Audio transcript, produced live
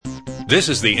This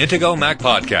is the Intego Mac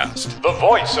Podcast, the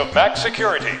voice of Mac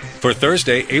security, for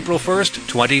Thursday, April 1st,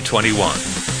 2021.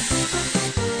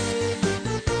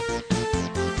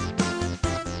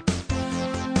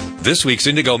 This week's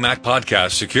Intego Mac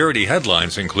Podcast security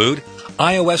headlines include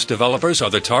iOS developers are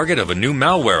the target of a new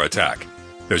malware attack.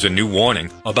 There's a new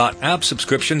warning about app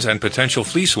subscriptions and potential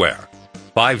fleeceware.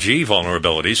 5G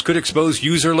vulnerabilities could expose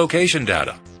user location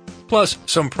data. Plus,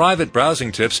 some private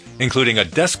browsing tips, including a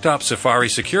desktop Safari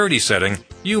security setting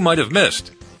you might have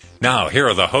missed. Now, here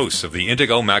are the hosts of the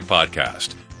Intego Mac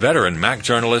Podcast, veteran Mac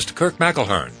journalist Kirk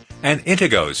McElhearn, and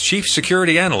Intego's chief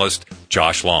security analyst,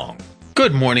 Josh Long.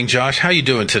 Good morning, Josh. How you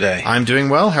doing today? I'm doing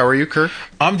well. How are you, Kirk?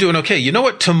 I'm doing okay. You know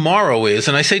what tomorrow is?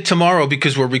 And I say tomorrow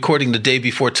because we're recording the day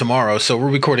before tomorrow, so we're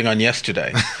recording on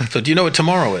yesterday. So do you know what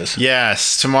tomorrow is?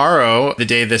 Yes. Tomorrow, the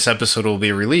day this episode will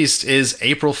be released, is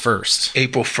April 1st.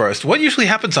 April 1st. What usually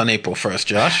happens on April 1st,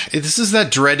 Josh? This is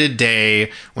that dreaded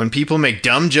day when people make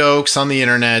dumb jokes on the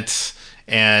internet,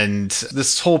 and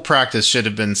this whole practice should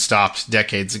have been stopped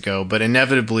decades ago. But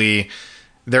inevitably,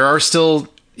 there are still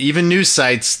even news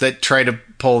sites that try to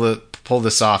pull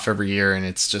this off every year, and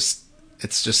it's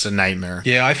just a nightmare.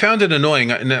 Yeah, I found it annoying.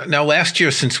 Now, last year,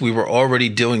 since we were already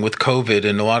dealing with COVID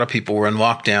and a lot of people were in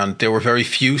lockdown, there were very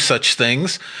few such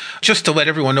things. Just to let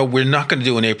everyone know, we're not going to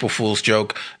do an April Fool's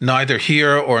joke, neither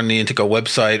here or on the Intego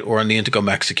website or on the Intego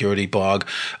Mac Security blog.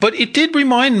 But it did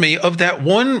remind me of that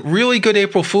one really good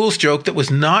April Fool's joke that was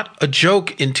not a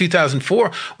joke in 2004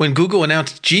 when Google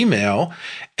announced Gmail.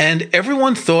 And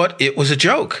everyone thought it was a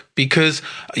joke because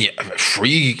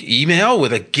free email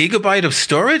with a gigabyte of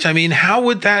storage? I mean, how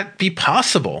would that be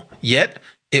possible? Yet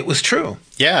it was true.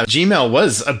 Yeah, Gmail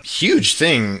was a huge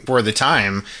thing for the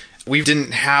time. We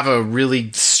didn't have a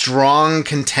really strong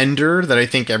contender that I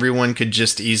think everyone could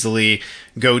just easily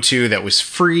go to that was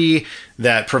free,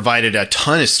 that provided a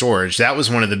ton of storage. That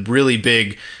was one of the really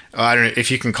big, I don't know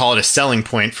if you can call it a selling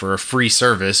point for a free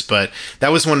service, but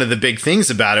that was one of the big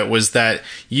things about it was that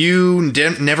you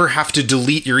never have to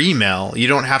delete your email. You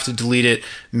don't have to delete it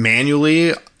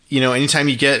manually. You know, anytime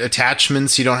you get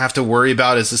attachments, you don't have to worry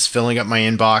about, is this filling up my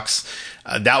inbox?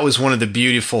 That was one of the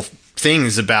beautiful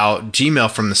things about Gmail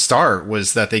from the start,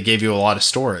 was that they gave you a lot of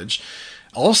storage.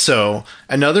 Also,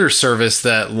 another service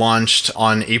that launched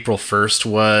on April 1st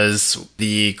was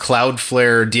the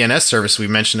Cloudflare DNS service we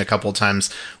mentioned a couple of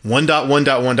times,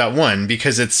 1.1.1.1,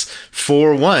 because it's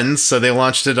 4 ones, so they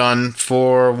launched it on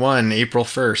 4/1, April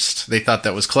 1st. They thought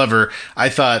that was clever. I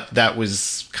thought that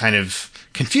was kind of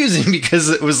confusing because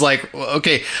it was like,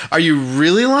 okay, are you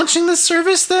really launching this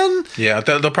service then? Yeah,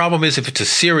 the problem is if it's a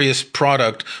serious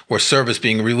product or service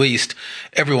being released,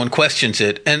 everyone questions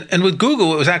it. And with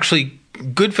Google, it was actually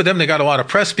good for them. They got a lot of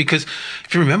press because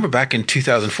if you remember back in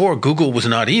 2004, Google was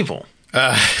not evil.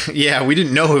 Yeah, we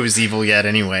didn't know it was evil yet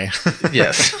anyway.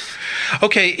 Yes.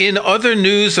 Okay, in other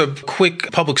news, a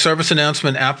quick public service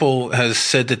announcement. Apple has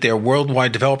said that their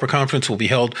Worldwide Developer Conference will be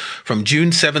held from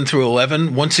June 7 through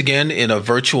 11, once again in a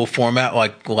virtual format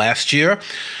like last year.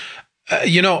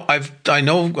 I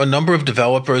know a number of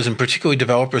developers, and particularly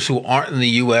developers who aren't in the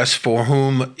U.S., for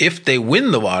whom, if they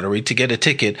win the lottery to get a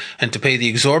ticket and to pay the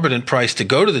exorbitant price to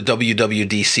go to the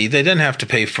WWDC, they then have to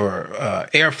pay for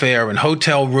airfare and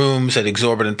hotel rooms at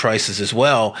exorbitant prices as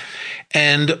well.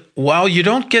 And while you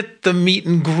don't get the meet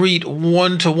and greet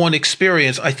one-to-one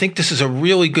experience, I think this is a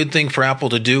really good thing for Apple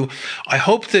to do. I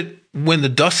hope that when the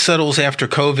dust settles after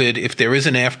COVID, if there is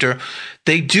an after,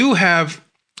 they do have,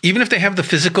 even if they have the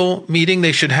physical meeting,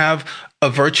 they should have a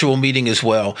virtual meeting as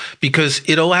well, because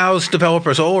it allows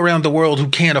developers all around the world who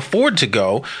can't afford to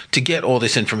go to get all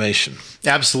this information.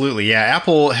 Absolutely. Yeah.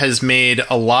 Apple has made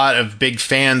a lot of big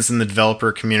fans in the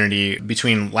developer community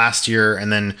between last year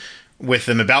and then with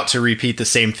them about to repeat the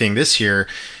same thing this year,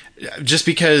 just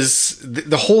because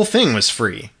the whole thing was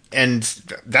free. And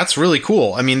that's really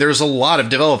cool. I mean, there's a lot of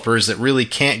developers that really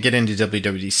can't get into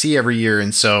WWDC every year,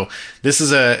 and so this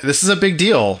is a big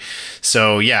deal.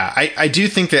 So yeah, I do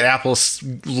think that Apple's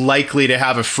likely to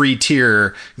have a free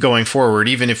tier going forward,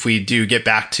 even if we do get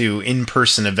back to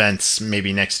in-person events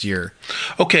maybe next year.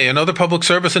 Okay, another public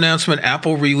service announcement.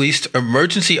 Apple released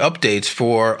emergency updates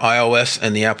for iOS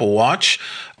and the Apple Watch.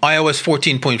 iOS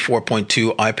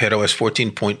 14.4.2, iPadOS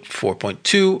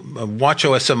 14.4.2,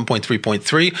 watchOS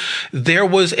 7.3.3. There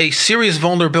was a serious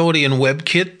vulnerability in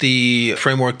WebKit, the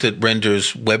framework that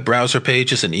renders web browser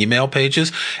pages and email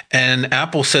pages, and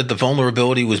Apple said the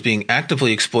vulnerability was being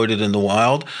actively exploited in the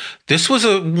wild. This was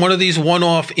one of these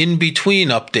one-off in-between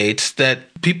updates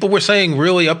that people were saying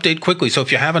really update quickly. So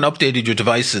if you haven't updated your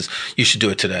devices, you should do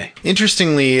it today.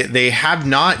 Interestingly, they have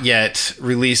not yet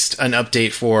released an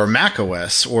update for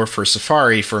macOS or for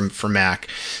Safari for Mac.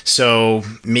 So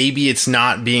maybe it's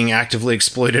not being actively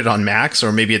exploited on Macs,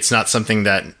 or maybe it's not something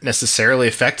that necessarily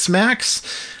affects Macs.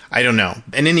 I don't know.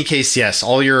 In any case, yes,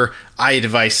 all your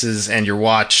iDevices and your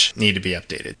watch need to be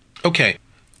updated. Okay.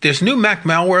 There's new Mac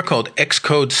malware called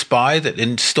Xcode Spy that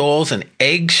installs an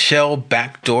eggshell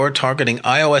backdoor targeting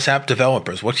iOS app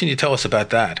developers. What can you tell us about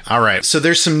that? All right. So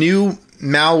there's some new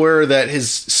malware that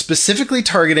is specifically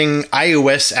targeting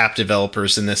iOS app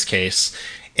developers in this case.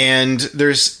 And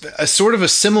there's a sort of a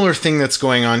similar thing that's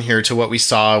going on here to what we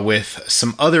saw with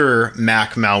some other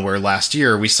Mac malware last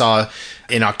year. We saw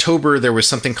in October there was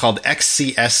something called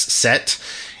XCS Set,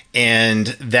 and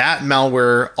that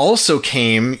malware also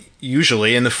came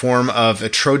usually in the form of a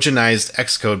Trojanized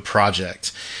Xcode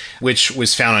project, which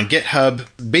was found on GitHub.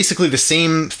 Basically the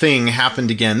same thing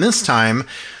happened again this time,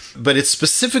 but it's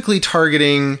specifically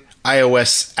targeting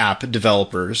iOS app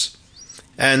developers.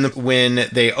 And when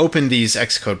they opened these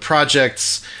Xcode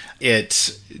projects,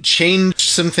 it changed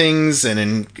some things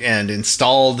and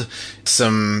installed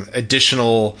some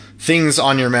additional things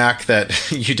on your Mac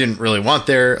that you didn't really want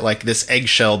there, like this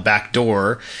eggshell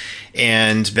backdoor.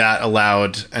 And that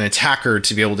allowed an attacker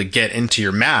to be able to get into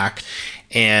your Mac,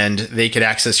 and they could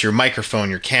access your microphone,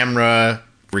 your camera,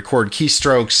 record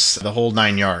keystrokes, the whole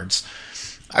 9 yards.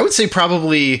 I would say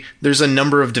probably there's a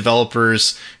number of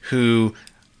developers who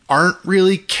aren't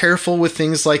really careful with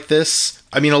things like this.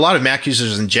 I mean, a lot of Mac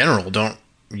users in general don't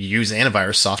use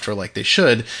antivirus software like they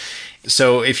should.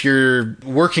 So if you're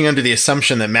working under the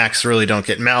assumption that Macs really don't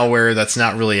get malware, that's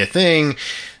not really a thing,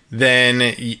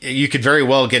 then you could very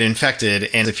well get infected.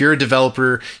 And if you're a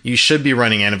developer, you should be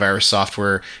running antivirus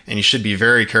software, and you should be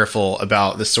very careful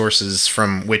about the sources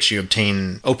from which you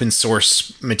obtain open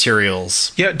source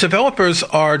materials. Yeah, developers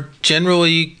are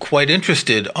generally quite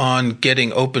interested on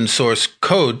getting open source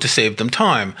code to save them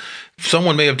time.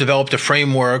 Someone may have developed a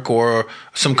framework or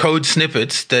some code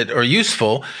snippets that are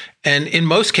useful, and in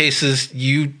most cases,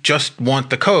 you just want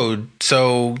the code.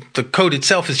 So the code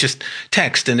itself is just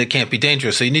text, and it can't be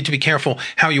dangerous. So you need to be careful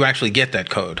how you actually get that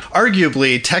code.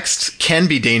 Arguably, text can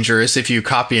be dangerous if you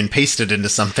copy and paste it into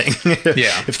something.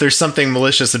 Yeah. If there's something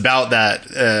malicious about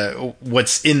that,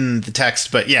 what's in the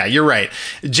text. But yeah, you're right.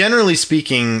 Generally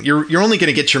speaking, you're only going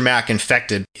to get your Mac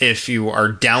infected if you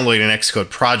are downloading an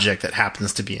Xcode project that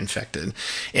happens to be infected.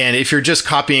 And if you're just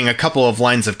copying a couple of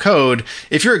lines of code,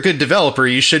 if you're a good developer,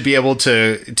 you should be able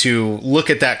to look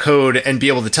at that code and be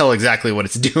able to tell exactly what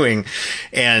it's doing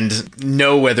and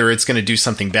know whether it's going to do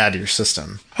something bad to your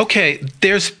system. Okay,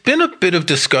 there's been a bit of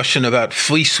discussion about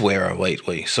fleeceware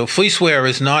lately. So fleeceware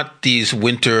is not these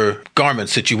winter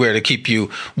garments that you wear to keep you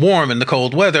warm in the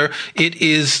cold weather. It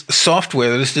is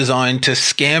software that is designed to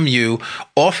scam you,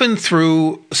 often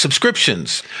through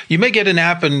subscriptions. You may get an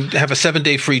app and have a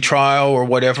 7-day free trial or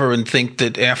whatever and think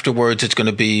that afterwards it's going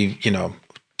to be,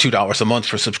 $2 a month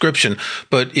for subscription.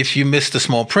 But if you miss the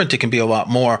small print, it can be a lot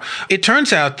more. It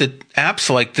turns out that apps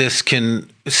like this can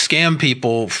scam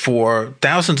people for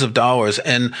thousands of dollars.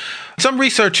 And some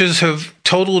researchers have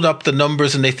totaled up the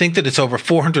numbers, and they think that it's over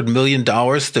 $400 million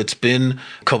that's been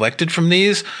collected from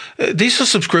these. These are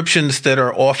subscriptions that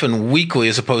are often weekly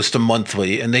as opposed to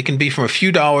monthly, and they can be from a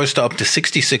few dollars to up to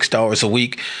 $66 a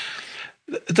week.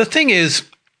 The thing is,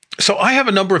 so I have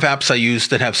a number of apps I use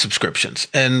that have subscriptions.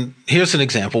 And here's an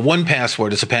example.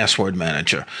 1Password is a password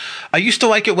manager. I used to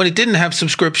like it when it didn't have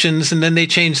subscriptions, and then they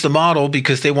changed the model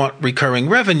because they want recurring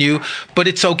revenue, but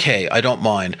it's okay. I don't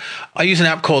mind. I use an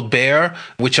app called Bear,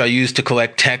 which I use to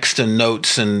collect text and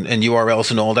notes and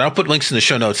URLs and all that. I'll put links in the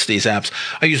show notes to these apps.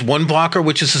 I use OneBlocker,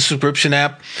 which is a subscription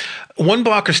app.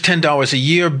 OneBlocker's $10 a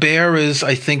year. Bear is,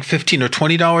 I think, $15 or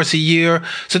 $20 a year.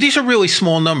 So these are really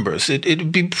small numbers. It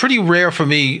would be pretty rare for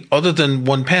me, other than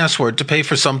 1Password, to pay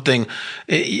for something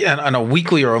on a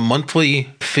weekly or a monthly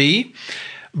fee.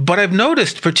 But I've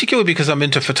noticed, particularly because I'm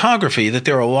into photography, that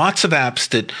there are lots of apps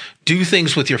that do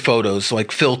things with your photos,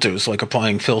 like filters, like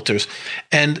applying filters.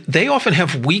 And they often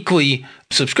have weekly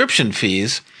subscription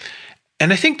fees.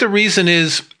 And I think the reason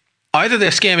is either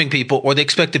they're scamming people or they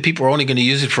expect that people are only going to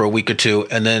use it for a week or two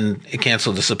and then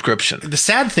cancel the subscription. The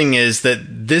sad thing is that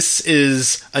this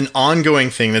is an ongoing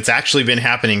thing that's actually been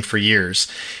happening for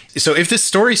years. So if this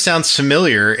story sounds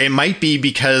familiar, it might be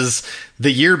because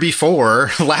the year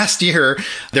before, last year,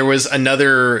 there was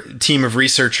another team of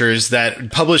researchers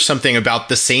that published something about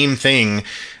the same thing,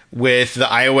 with the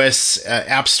iOS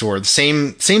App Store. The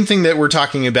same thing that we're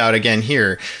talking about again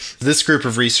here. This group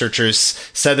of researchers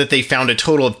said that they found a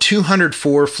total of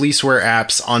 204 fleeceware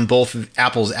apps on both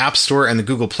Apple's App Store and the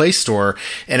Google Play Store.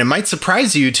 And it might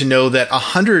surprise you to know that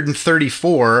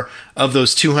 134 of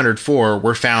those 204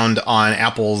 were found on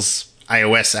Apple's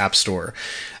iOS App Store.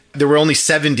 There were only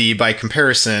 70 by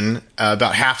comparison,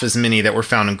 about half as many that were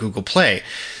found in Google Play.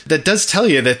 That does tell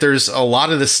you that there's a lot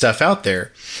of this stuff out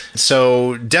there.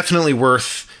 So definitely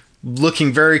worth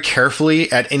looking very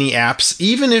carefully at any apps.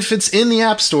 Even if it's in the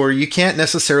App Store, you can't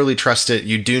necessarily trust it.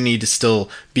 You do need to still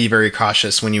be very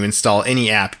cautious when you install any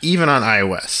app, even on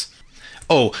iOS.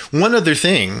 Oh, one other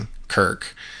thing,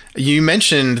 Kirk. You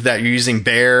mentioned that you're using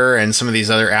Bear and some of these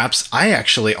other apps. I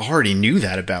actually already knew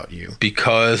that about you.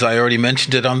 Because I already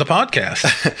mentioned it on the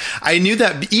podcast. I knew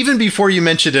that even before you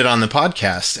mentioned it on the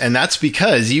podcast. And that's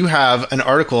because you have an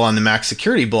article on the Mac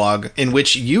Security blog in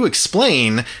which you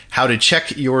explain how to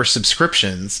check your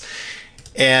subscriptions.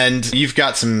 And you've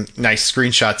got some nice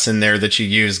screenshots in there that you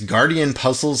use Guardian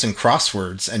puzzles and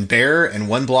crosswords and Bear and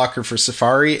OneBlocker for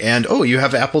Safari. And, you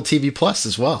have Apple TV Plus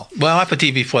as well. Well, Apple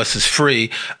TV Plus is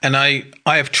free. And I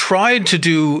have tried to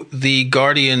do the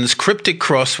Guardian's cryptic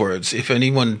crosswords. If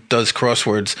anyone does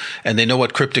crosswords and they know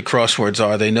what cryptic crosswords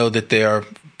are, they know that they are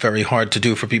very hard to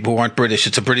do for people who aren't British.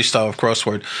 It's a British style of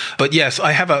crossword. But yes,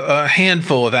 I have a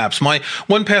handful of apps. My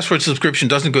 1Password subscription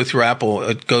doesn't go through Apple.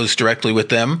 It goes directly with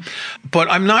them. But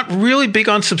I'm not really big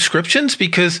on subscriptions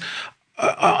because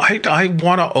I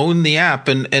want to own the app,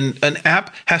 and an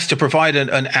app has to provide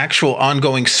an actual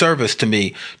ongoing service to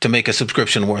me to make a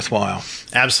subscription worthwhile.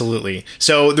 Absolutely.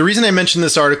 So the reason I mentioned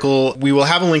this article, we will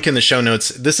have a link in the show notes.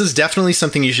 This is definitely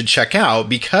something you should check out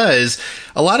because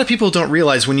a lot of people don't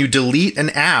realize when you delete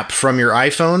an app from your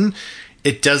iPhone,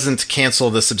 it doesn't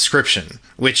cancel the subscription,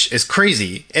 which is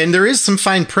crazy. And there is some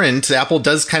fine print. Apple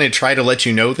does kind of try to let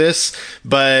you know this,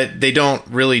 but they don't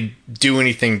really do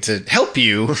anything to help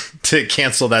you to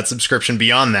cancel that subscription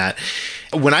beyond that.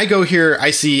 When I go here, I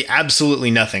see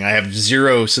absolutely nothing. I have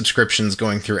 0 subscriptions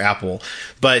going through Apple,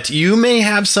 but you may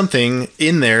have something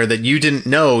in there that you didn't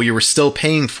know you were still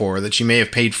paying for, that you may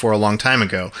have paid for a long time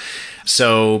ago.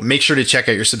 So make sure to check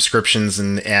out your subscriptions,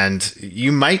 and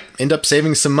you might end up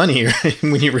saving some money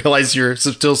when you realize you're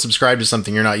still subscribed to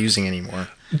something you're not using anymore.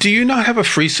 Do you not have a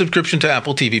free subscription to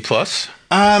Apple TV Plus?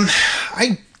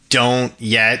 I don't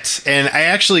yet, and I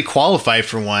actually qualify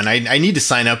for one. I need to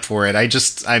sign up for it. I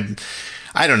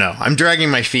don't know. I'm dragging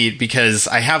my feet because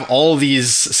I have all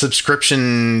these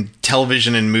subscription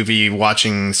television and movie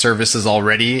watching services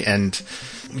already, and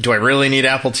do I really need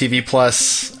Apple TV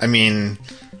Plus? I mean,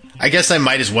 I guess I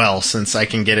might as well, since I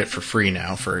can get it for free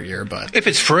now for a year. But if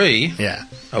it's free. Yeah.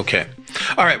 Okay.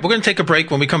 All right. We're going to take a break.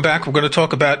 When we come back, we're going to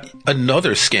talk about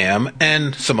another scam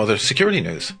and some other security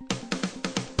news.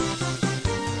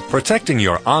 Protecting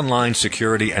your online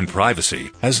security and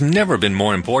privacy has never been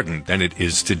more important than it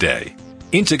is today.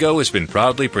 Intego has been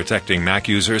proudly protecting Mac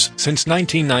users since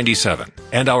 1997,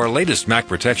 and our latest Mac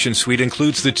Protection Suite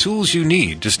includes the tools you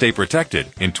need to stay protected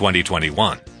in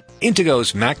 2021.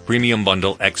 Intego's Mac Premium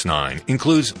Bundle X9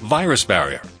 includes Virus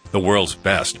Barrier, the world's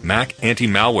best Mac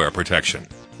anti-malware protection,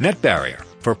 Net Barrier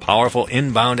for powerful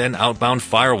inbound and outbound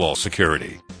firewall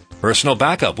security. Personal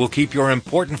Backup will keep your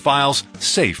important files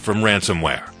safe from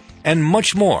ransomware, and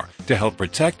much more to help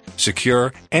protect,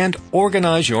 secure, and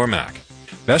organize your Mac.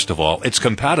 Best of all, it's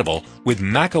compatible with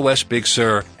macOS Big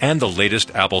Sur and the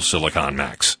latest Apple Silicon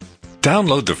Macs.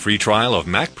 Download the free trial of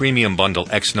Mac Premium Bundle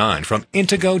X9 from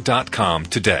Intego.com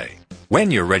today. When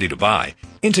you're ready to buy,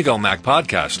 Intego Mac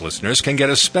Podcast listeners can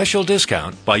get a special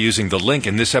discount by using the link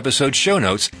in this episode's show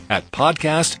notes at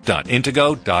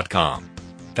podcast.intego.com.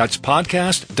 That's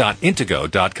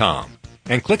podcast.intego.com.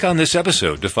 And click on this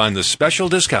episode to find the special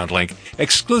discount link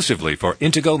exclusively for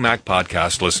Intego Mac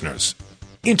Podcast listeners.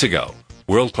 Intego,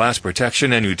 world-class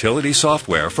protection and utility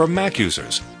software for Mac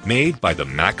users, made by the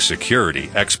Mac security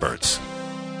experts.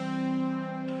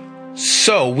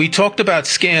 So we talked about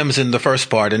scams in the first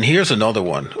part, and here's another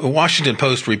one. The Washington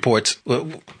Post reports.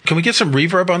 Can we get some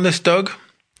reverb on this, Doug?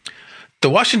 The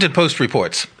Washington Post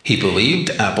reports, he believed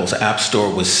Apple's App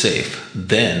Store was safe.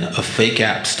 Then a fake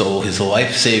app stole his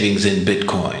life savings in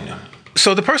Bitcoin.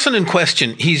 So the person in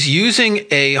question, he's using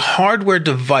a hardware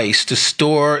device to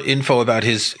store info about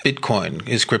his Bitcoin,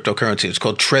 his cryptocurrency. It's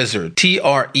called Trezor,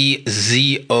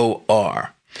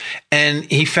 Trezor. And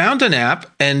he found an app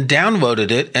and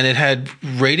downloaded it, and it had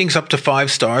ratings up to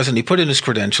 5 stars, and he put in his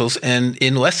credentials, and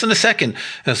in less than a second,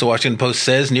 as the Washington Post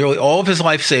says, nearly all of his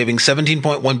life savings,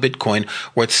 17.1 Bitcoin,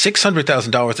 worth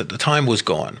 $600,000 at the time, was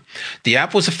gone. The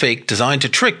app was a fake designed to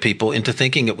trick people into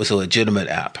thinking it was a legitimate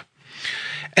app.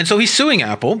 And so he's suing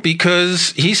Apple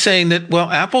because he's saying that, well,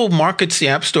 Apple markets the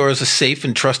App Store as a safe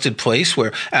and trusted place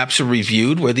where apps are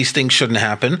reviewed, where these things shouldn't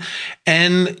happen.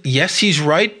 And yes, he's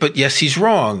right, but yes, he's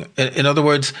wrong. In other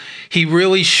words, he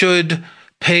really should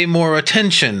pay more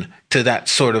attention to that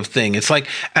sort of thing. It's like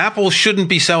Apple shouldn't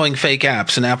be selling fake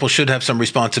apps, and Apple should have some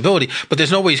responsibility, but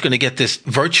there's no way he's going to get this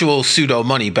virtual pseudo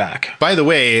money back. By the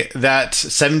way, that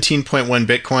 17.1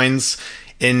 Bitcoins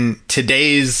in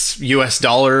today's US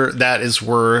dollar, that is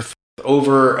worth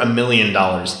over $1 million.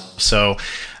 So,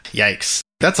 yikes.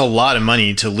 That's a lot of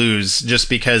money to lose just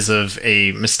because of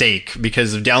a mistake,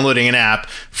 because of downloading an app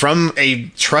from a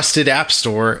trusted app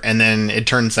store, and then it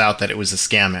turns out that it was a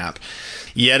scam app.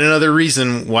 Yet another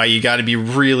reason why you got to be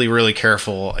really, really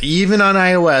careful, even on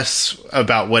iOS,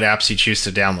 about what apps you choose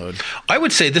to download. I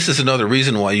would say this is another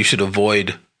reason why you should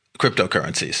avoid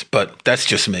cryptocurrencies, but that's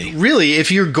just me. Really,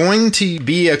 if you're going to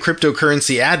be a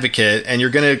cryptocurrency advocate and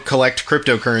you're going to collect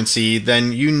cryptocurrency,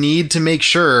 then you need to make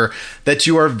sure that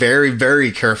you are very,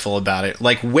 very careful about it.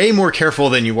 Like way more careful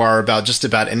than you are about just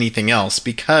about anything else,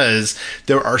 because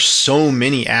there are so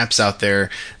many apps out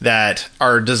there that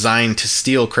are designed to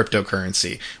steal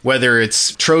cryptocurrency. Whether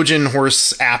it's Trojan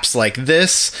horse apps like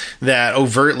this that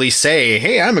overtly say,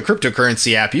 hey, I'm a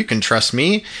cryptocurrency app, you can trust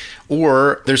me.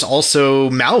 Or there's also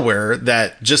malware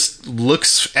that just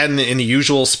looks in the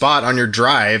usual spot on your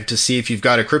drive to see if you've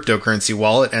got a cryptocurrency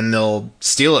wallet, and they'll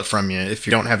steal it from you if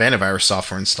you don't have antivirus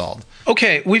software installed.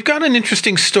 Okay, we've got an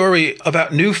interesting story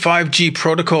about new 5G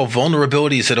protocol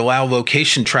vulnerabilities that allow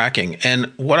location tracking.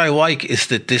 And what I like is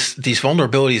that these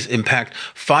vulnerabilities impact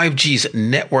 5G's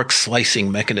network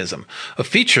slicing mechanism, a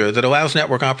feature that allows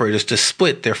network operators to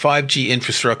split their 5G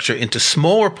infrastructure into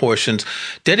smaller portions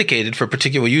dedicated for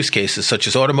particular use cases, such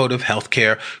as automotive,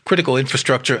 healthcare, critical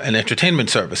infrastructure, and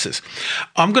entertainment services.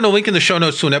 I'm going to link in the show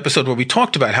notes to an episode where we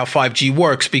talked about how 5G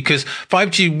works, because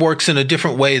 5G works in a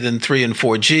different way than 3 and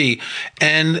 4G.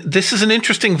 And this is an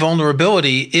interesting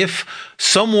vulnerability. If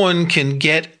someone can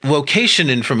get location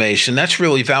information, that's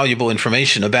really valuable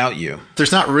information about you.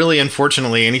 There's not really,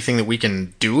 unfortunately, anything that we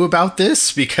can do about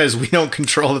this because we don't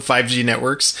control the 5G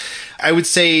networks. I would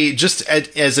say, just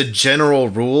as a general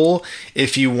rule,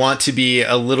 if you want to be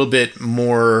a little bit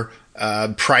more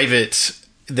private,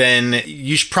 then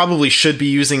you probably should be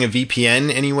using a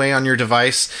VPN anyway on your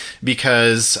device,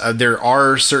 because there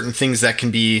are certain things that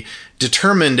can be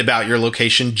determined about your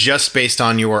location just based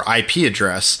on your IP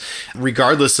address,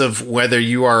 regardless of whether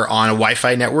you are on a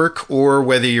Wi-Fi network or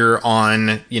whether you're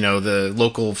on, the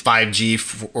local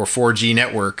 5G or 4G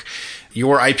network.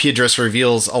 Your IP address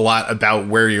reveals a lot about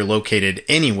where you're located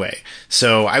anyway.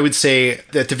 So I would say,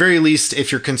 at the very least,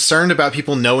 if you're concerned about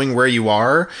people knowing where you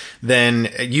are, then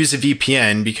use a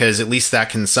VPN, because at least that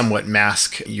can somewhat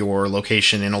mask your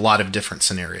location in a lot of different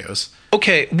scenarios.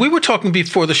 Okay, we were talking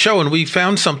before the show and we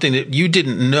found something that you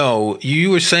didn't know.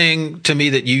 You were saying to me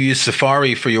that you use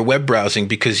Safari for your web browsing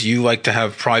because you like to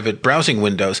have private browsing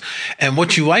windows. And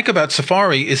what you like about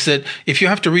Safari is that if you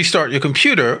have to restart your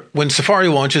computer, when Safari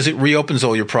launches, it reopens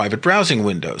all your private browsing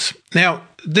windows. Now,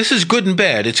 this is good and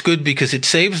bad. It's good because it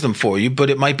saves them for you, but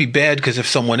it might be bad because if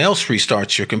someone else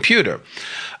restarts your computer.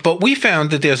 But we found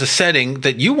that there's a setting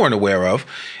that you weren't aware of.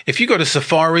 If you go to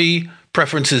Safari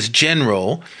Preferences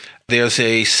General, there's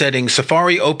a setting,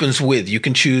 Safari opens with. You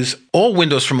can choose all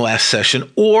windows from last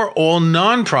session or all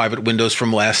non-private windows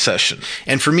from last session.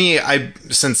 And for me,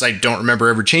 since I don't remember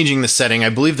ever changing the setting, I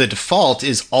believe the default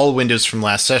is all windows from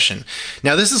last session.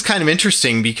 Now, this is kind of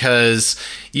interesting because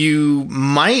you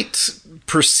might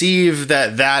perceive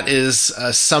that is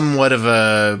somewhat of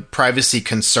a privacy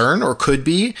concern, or could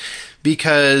be,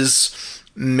 because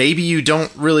maybe you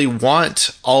don't really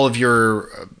want all of your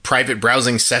private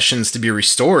browsing sessions to be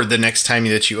restored the next time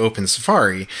that you open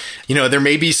Safari. There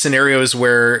may be scenarios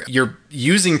where you're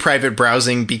using private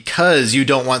browsing because you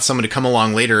don't want someone to come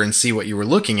along later and see what you were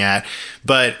looking at.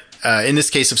 But in this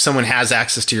case, if someone has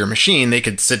access to your machine, they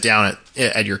could sit down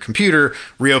at your computer,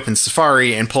 reopen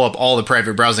Safari, and pull up all the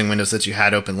private browsing windows that you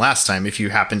had open last time if you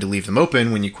happen to leave them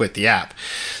open when you quit the app.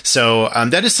 So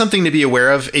that is something to be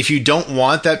aware of. If you don't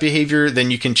want that behavior,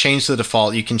 then you can change the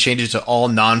default. You can change it to all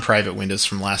non-private windows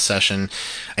from last session,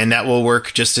 and that will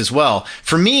work just as well.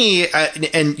 For me,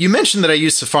 and you mentioned that I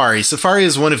use Safari. Safari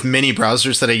is one of many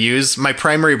browsers that I use. My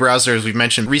primary browser, as we've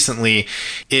mentioned recently,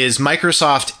 is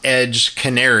Microsoft Edge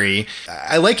Canary.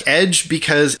 I like Edge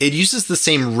because it uses the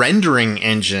same rendering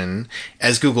engine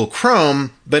as Google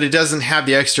Chrome, but it doesn't have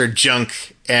the extra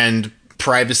junk and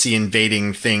privacy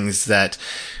invading things that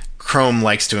Chrome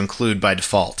likes to include by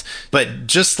default. But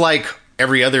just like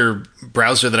every other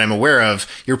browser that I'm aware of,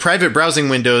 your private browsing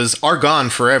windows are gone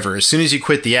forever. As soon as you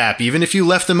quit the app, even if you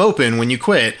left them open when you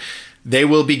quit, they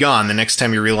will be gone the next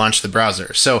time you relaunch the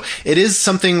browser. So it is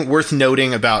something worth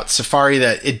noting about Safari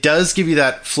that it does give you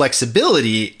that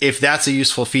flexibility if that's a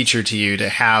useful feature to you to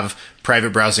have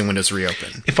private browsing windows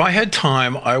reopen. If I had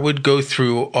time, I would go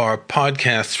through our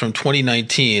podcasts from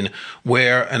 2019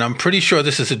 where, and I'm pretty sure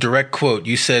this is a direct quote,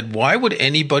 you said, "Why would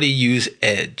anybody use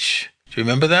Edge?" Do you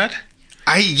remember that?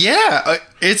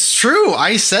 It's true.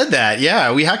 I said that.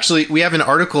 Yeah, we have an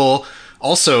article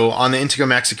also on the Intego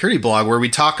Mac Security blog where we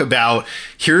talk about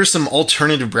here are some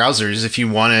alternative browsers if you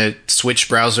want to switch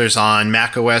browsers on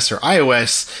Mac OS or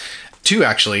iOS.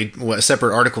 Actually, a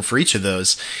separate article for each of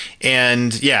those.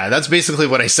 And yeah, that's basically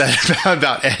what I said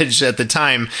about Edge at the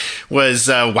time was,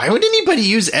 why would anybody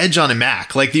use Edge on a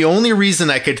Mac? Like the only reason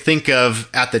I could think of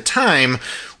at the time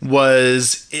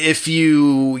was if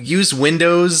you use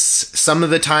Windows some of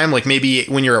the time, like maybe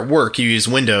when you're at work, you use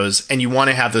Windows and you want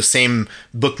to have those same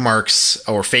bookmarks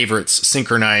or favorites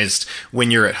synchronized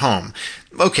when you're at home.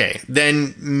 Okay,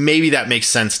 then maybe that makes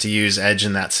sense to use Edge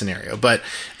in that scenario. But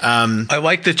I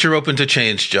like that you're open to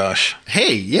change, Josh.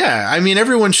 Hey, yeah, I mean,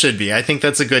 everyone should be. I think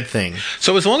that's a good thing.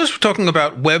 So as long as we're talking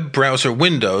about web browser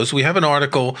windows, we have an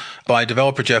article by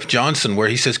developer Jeff Johnson where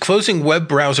he says closing web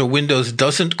browser windows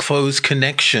doesn't close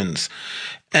connections.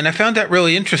 And I found that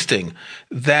really interesting,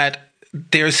 that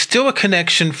there's still a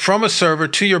connection from a server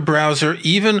to your browser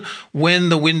even when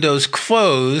the window's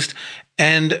closed.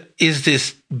 And is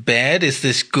this bad? Is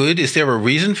this good? Is there a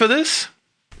reason for this?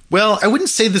 Well, I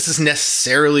wouldn't say this is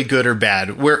necessarily good or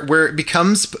bad. Where it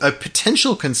becomes a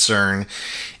potential concern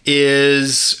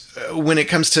is when it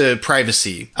comes to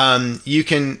privacy. You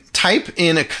can type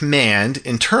in a command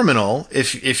in Terminal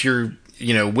if you're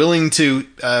willing to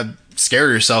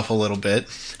scare yourself a little bit.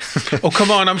 Oh,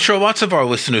 come on. I'm sure lots of our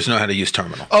listeners know how to use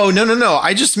Terminal. Oh, no.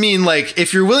 I just mean, like,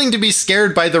 if you're willing to be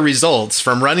scared by the results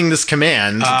from running this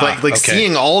command,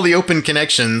 seeing all the open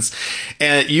connections,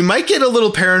 and you might get a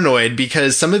little paranoid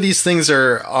because some of these things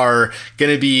are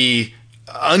going to be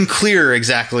unclear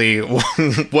exactly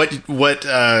what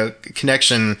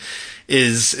connection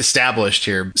is established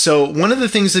here. So one of the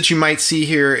things that you might see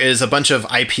here is a bunch of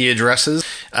IP addresses.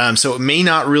 So it may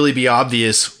not really be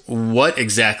obvious what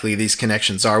exactly these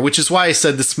connections are, which is why I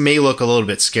said this may look a little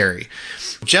bit scary.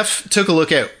 Jeff took a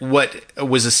look at what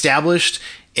was established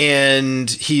and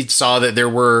he saw that there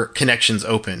were connections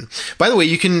open. By the way,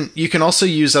 you can also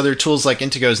use other tools like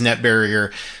Intego's Net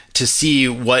Barrier to see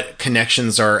what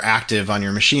connections are active on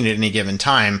your machine at any given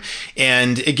time.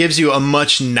 And it gives you a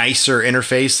much nicer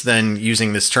interface than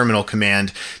using this terminal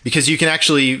command because you can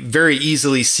actually very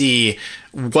easily see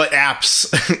what apps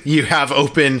you have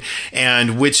open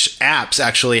and which apps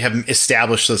actually have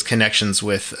established those connections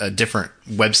with different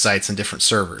websites and different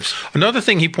servers. Another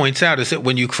thing he points out is that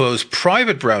when you close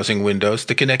private browsing windows,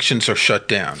 the connections are shut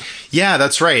down. Yeah,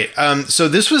 that's right. So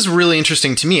this was really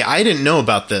interesting to me. I didn't know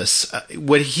about this.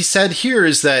 What he said here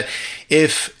is that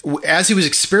as he was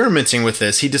experimenting with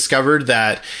this, he discovered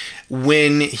that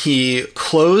when he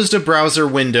closed a browser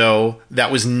window that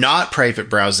was not private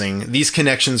browsing, these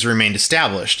connections remained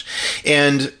established.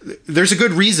 And there's a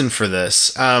good reason for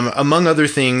this. Among other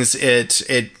things,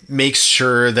 it makes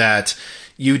sure that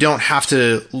you don't have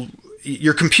to,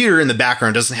 your computer in the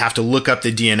background doesn't have to look up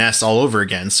the DNS all over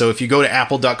again. So if you go to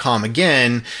apple.com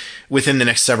again, within the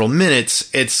next several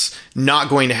minutes, it's not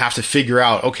going to have to figure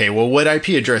out, okay, well, what IP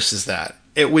address is that?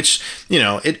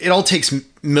 It all takes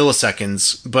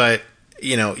milliseconds, but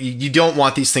you don't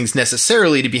want these things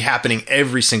necessarily to be happening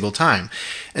every single time.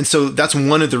 And so that's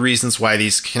one of the reasons why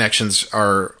these connections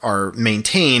are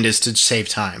maintained, is to save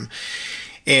time.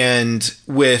 And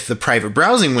with the private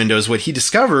browsing windows, what he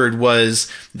discovered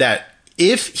was that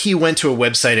if he went to a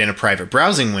website in a private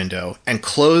browsing window and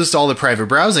closed all the private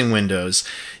browsing windows,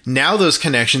 now those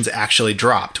connections actually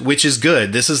dropped, which is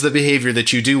good. This is the behavior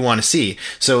that you do want to see.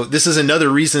 So this is another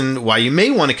reason why you may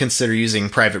want to consider using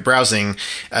private browsing,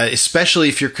 especially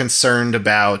if you're concerned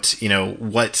about,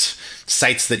 what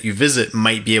sites that you visit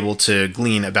might be able to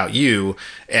glean about you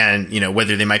and,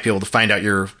 whether they might be able to find out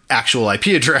your actual IP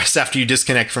address after you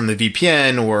disconnect from the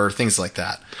VPN or things like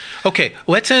that. Okay,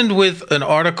 let's end with an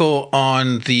article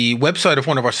on the website of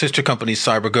one of our sister companies,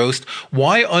 CyberGhost,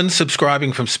 why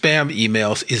unsubscribing from spam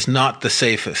emails is not the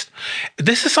safest.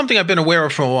 This is something I've been aware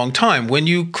of for a long time. When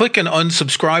you click an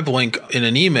unsubscribe link in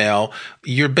an email,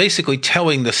 you're basically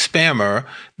telling the spammer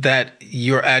that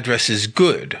your address is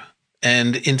good.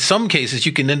 And in some cases,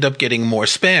 you can end up getting more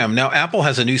spam. Now, Apple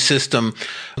has a new system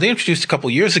they introduced a couple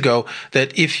years ago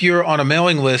that if you're on a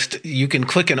mailing list, you can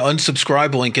click an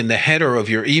unsubscribe link in the header of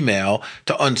your email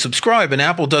to unsubscribe. And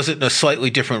Apple does it in a slightly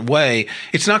different way.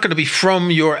 It's not going to be from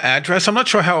your address. I'm not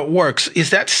sure how it works. Is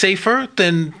that safer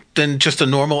than just a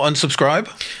normal unsubscribe?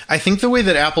 I think the way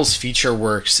that Apple's feature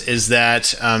works is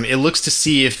that it looks to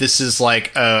see if this is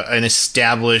like an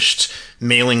established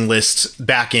mailing list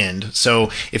backend. So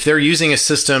if they're using a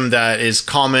system that is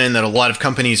common, that a lot of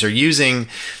companies are using,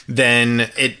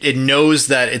 then it knows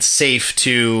that it's safe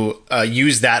to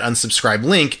use that unsubscribe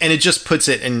link, and it just puts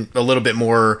it in a little bit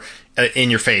more in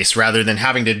your face rather than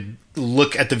having to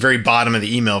look at the very bottom of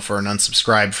the email for an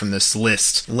unsubscribe from this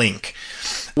list link.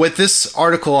 What this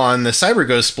article on the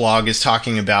CyberGhost blog is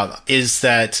talking about is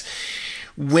that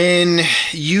when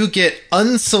you get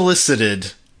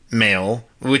unsolicited mail,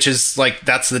 which is like,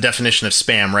 that's the definition of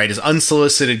spam, right? Is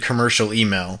unsolicited commercial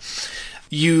email.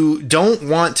 You don't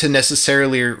want to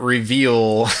necessarily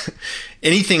reveal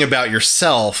anything about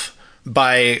yourself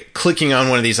by clicking on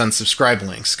one of these unsubscribe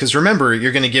links. Because remember,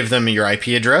 you're going to give them your IP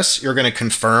address. You're going to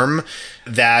confirm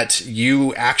that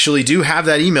you actually do have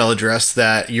that email address,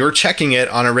 that you're checking it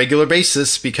on a regular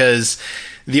basis, because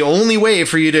the only way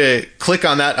for you to click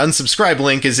on that unsubscribe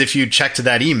link is if you checked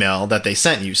that email that they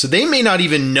sent you. So they may not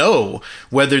even know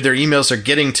whether their emails are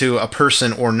getting to a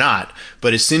person or not.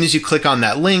 But as soon as you click on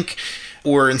that link,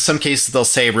 or in some cases they'll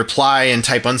say reply and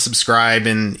type unsubscribe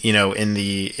in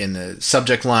the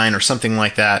subject line or something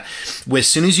like that. As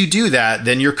soon as you do that,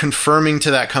 then you're confirming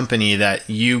to that company that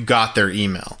you got their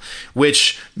email,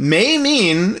 which may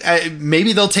mean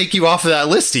maybe they'll take you off of that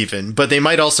list even, but they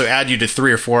might also add you to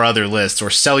 3 or 4 other lists or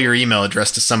sell your email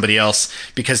address to somebody else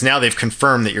because now they've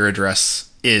confirmed that your address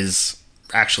is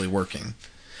actually working.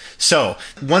 So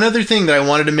one other thing that I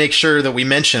wanted to make sure that we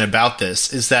mention about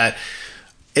this is that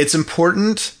it's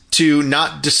important to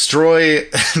not destroy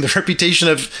the reputation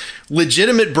of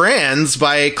legitimate brands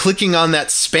by clicking on that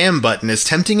spam button. As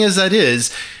tempting as that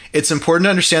is, it's important to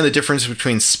understand the difference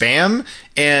between spam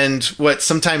and what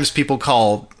sometimes people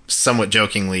call, somewhat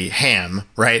jokingly, ham,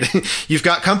 right? You've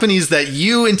got companies that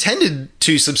you intended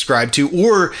to subscribe to,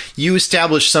 or you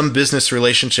establish some business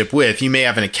relationship with. You may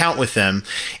have an account with them,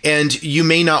 and you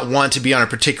may not want to be on a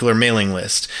particular mailing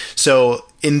list. So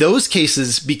in those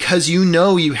cases, because you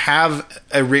know you have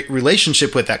a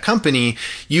relationship with that company,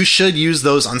 you should use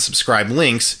those unsubscribe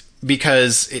links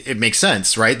because it makes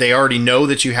sense, right? They already know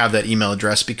that you have that email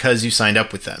address because you signed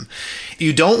up with them.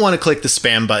 You don't want to click the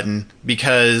spam button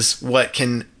because what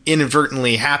can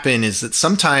inadvertently happen is that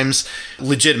sometimes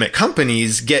legitimate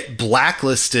companies get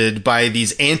blacklisted by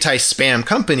these anti-spam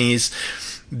companies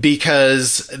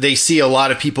because they see a lot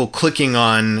of people clicking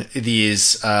on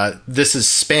these this is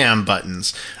spam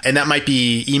buttons. And that might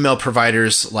be email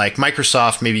providers like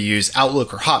Microsoft, maybe use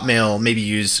Outlook or Hotmail, maybe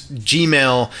use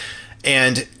Gmail.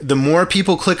 And the more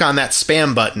people click on that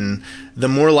spam button, the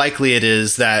more likely it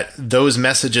is that those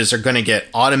messages are going to get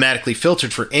automatically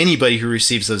filtered for anybody who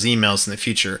receives those emails in the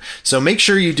future. So make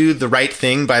sure you do the right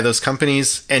thing by those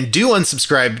companies and do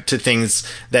unsubscribe to things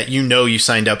that you know you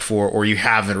signed up for or you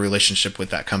have a relationship with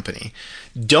that company.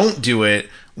 Don't do it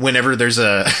whenever there's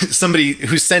somebody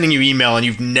who's sending you email and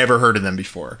you've never heard of them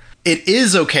before. It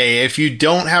is okay if you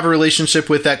don't have a relationship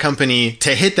with that company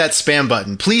to hit that spam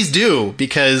button. Please do,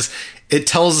 because it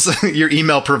tells your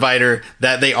email provider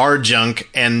that they are junk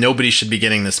and nobody should be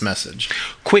getting this message.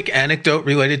 Quick anecdote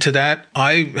related to that.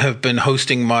 I have been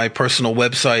hosting my personal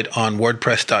website on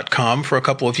WordPress.com for a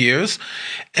couple of years.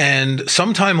 And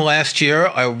sometime last year,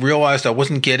 I realized I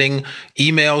wasn't getting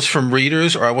emails from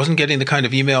readers, or I wasn't getting the kind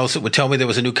of emails that would tell me there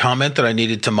was a new comment that I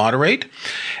needed to moderate.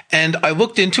 And I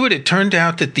looked into it. It turned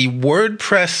out that the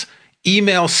WordPress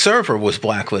email server was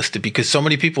blacklisted because so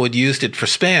many people had used it for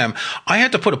spam. I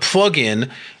had to put a plug-in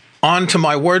onto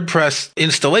my WordPress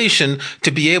installation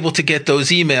to be able to get those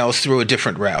emails through a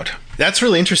different route. That's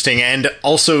really interesting and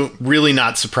also really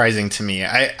not surprising to me.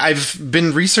 I've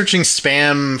been researching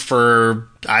spam for,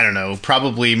 I don't know,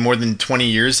 probably more than 20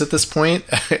 years at this point.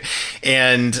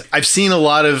 And I've seen a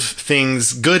lot of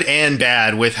things, good and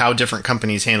bad, with how different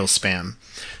companies handle spam.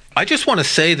 I just want to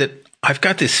say that I've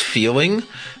got this feeling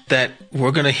that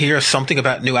we're going to hear something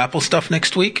about new Apple stuff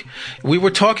next week. We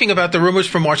were talking about the rumors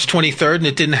for March 23rd, and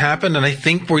it didn't happen. And I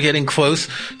think we're getting close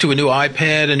to a new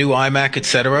iPad, a new iMac,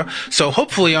 etc. So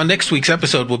hopefully on next week's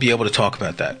episode, we'll be able to talk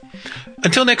about that.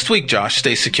 Until next week, Josh,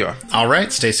 stay secure. All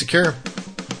right, stay secure.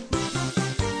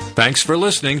 Thanks for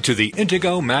listening to the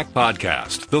Intego Mac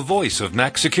Podcast, the voice of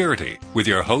Mac security, with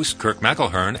your hosts Kirk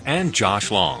McElhearn and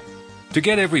Josh Long. To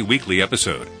get every weekly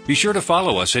episode, be sure to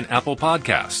follow us in Apple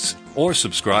Podcasts, or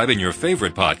subscribe in your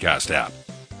favorite podcast app.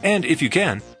 And if you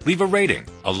can, leave a rating,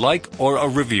 a like, or a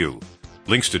review.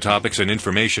 Links to topics and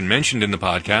information mentioned in the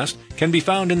podcast can be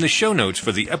found in the show notes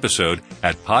for the episode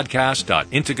at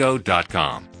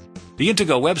podcast.intego.com. The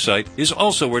Intego website is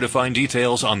also where to find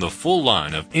details on the full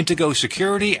line of Intego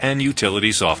security and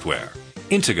utility software.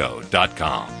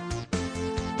 Intego.com.